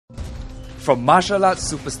From martial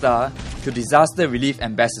arts superstar to disaster relief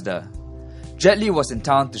ambassador, Jet Li was in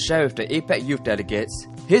town to share with the Apec youth delegates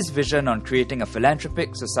his vision on creating a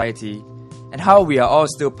philanthropic society and how we are all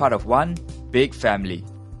still part of one big family.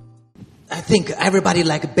 I think everybody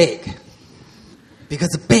like big.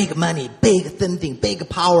 Because big money, big thinking, big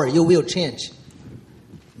power, you will change.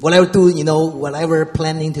 Whatever whatever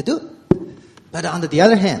planning to do. But on the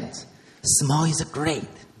other hand, small is great.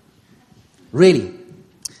 Really.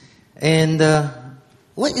 And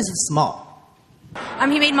what is small?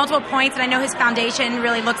 He made multiple points, and I know his foundation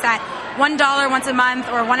really looks at $1 once a month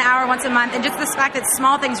or 1 hour once a month, and just the fact that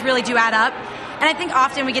small things really do add up. And I think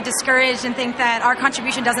often we get discouraged and think that our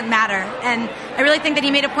contribution doesn't matter. And I really think that he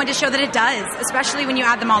made a point to show that it does, especially when you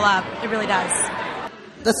add them all up. It really does.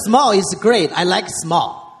 The small is great. I like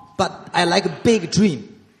small, but I like a big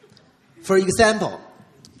dream. For example,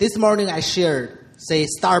 this morning I shared, say,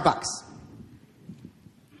 Starbucks.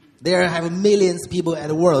 There have millions of people in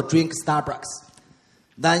the world drink Starbucks.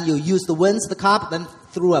 Then you use the once the cup, then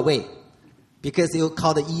throw away. Because you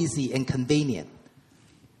call it easy and convenient.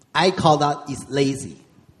 I call that is lazy.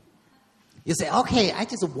 You say, okay, I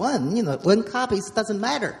just won. One cup doesn't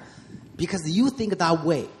matter. Because you think that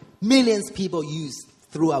way. Millions of people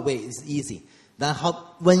throw away. It's easy. Then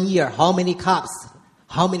 1 year, how many cups,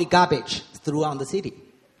 how many garbage threw on the city?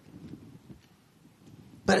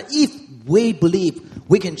 But if we believe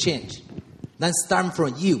we can change, then start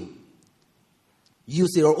from you.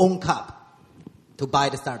 Use your own cup to buy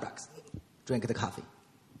the Starbucks. Drink the coffee.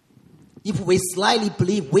 If we slightly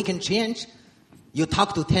believe we can change, you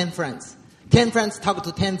talk to 10 friends. 10 friends talk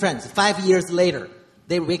to 10 friends. 5 years later,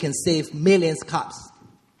 we can save millions of cups.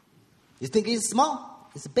 You think it's small?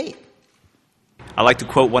 It's big. I like to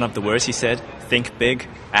quote one of the words he said, think big,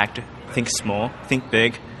 think small, think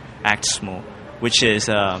big, act small, which is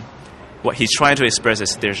what he's trying to express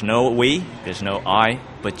is there's no we, there's no I,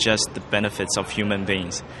 but just the benefits of human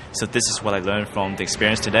beings. So this is what I learned from the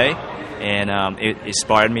experience today, and it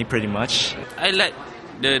inspired me pretty much. I like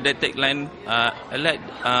the tagline. I like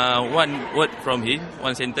one word from him,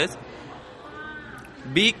 one sentence.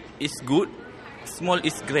 Big is good, small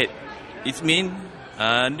is great. It means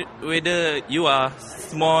whether you are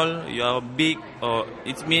small, you are big, or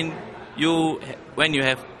it means when you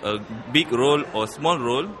have a big role or small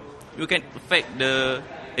role, you can affect the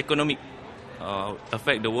economic,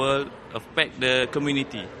 affect the world, affect the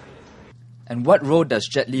community. And what role does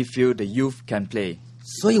Jet Li feel the youth can play?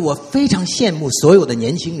 所以我非常羡慕所有的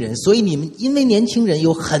年轻人，所以你们因为年轻人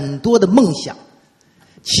有很多的梦想，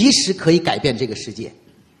其实可以改变这个世界。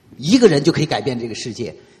一个人就可以改变这个世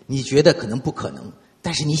界，你觉得可能不可能，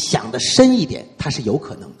但是你想的深一点，它是有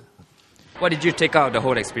可能的。What did you take out of the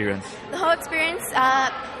whole experience? The whole experience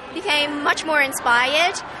became much more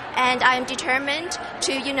inspired, and I'm determined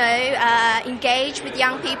to, engage with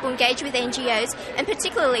young people, engage with NGOs, and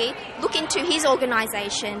particularly look into his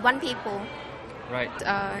organization, One People. Right.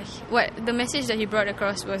 What the message that he brought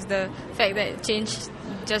across was the fact that change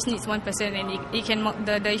just needs one person, and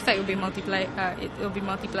the effect will be multiplied. It will be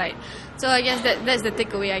multiplied. So I guess that's the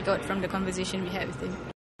takeaway I got from the conversation we had with him.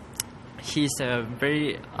 He's a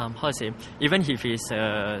very, even if he's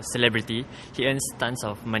a celebrity, he earns tons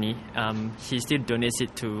of money. He still donates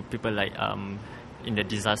it to people like in the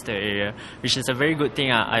disaster area, which is a very good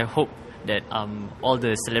thing. I hope that all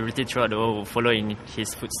the celebrities throughout the world will follow in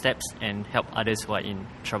his footsteps and help others who are in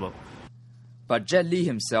trouble. But Jet Li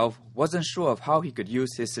himself wasn't sure of how he could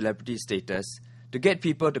use his celebrity status to get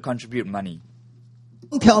people to contribute money.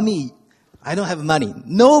 Don't tell me I don't have money.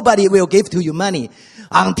 Nobody will give to you money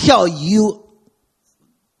until you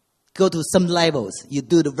go to some levels. You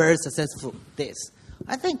do the very successful this.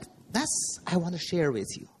 I think I want to share with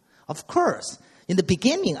you. Of course, in the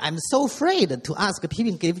beginning, I'm so afraid to ask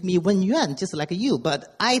people to give me 1 yuan, just like you.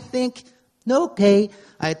 But I think, okay,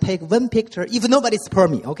 I take one picture. If nobody support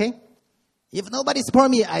me, okay? If nobody support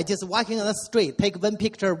me, I just walking on the street, take one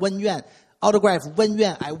picture, 1 yuan. Autograph 1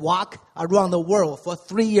 yuan, I walk around the world for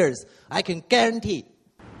 3 years. I can guarantee.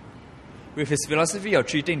 With his philosophy of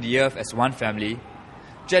treating the earth as one family,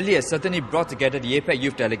 Jet Li has certainly brought together the APEC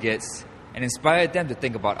youth delegates and inspired them to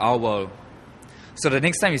think about our world. So the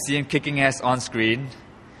next time you see him kicking ass on screen,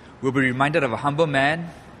 we'll be reminded of a humble man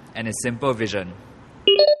and his simple vision.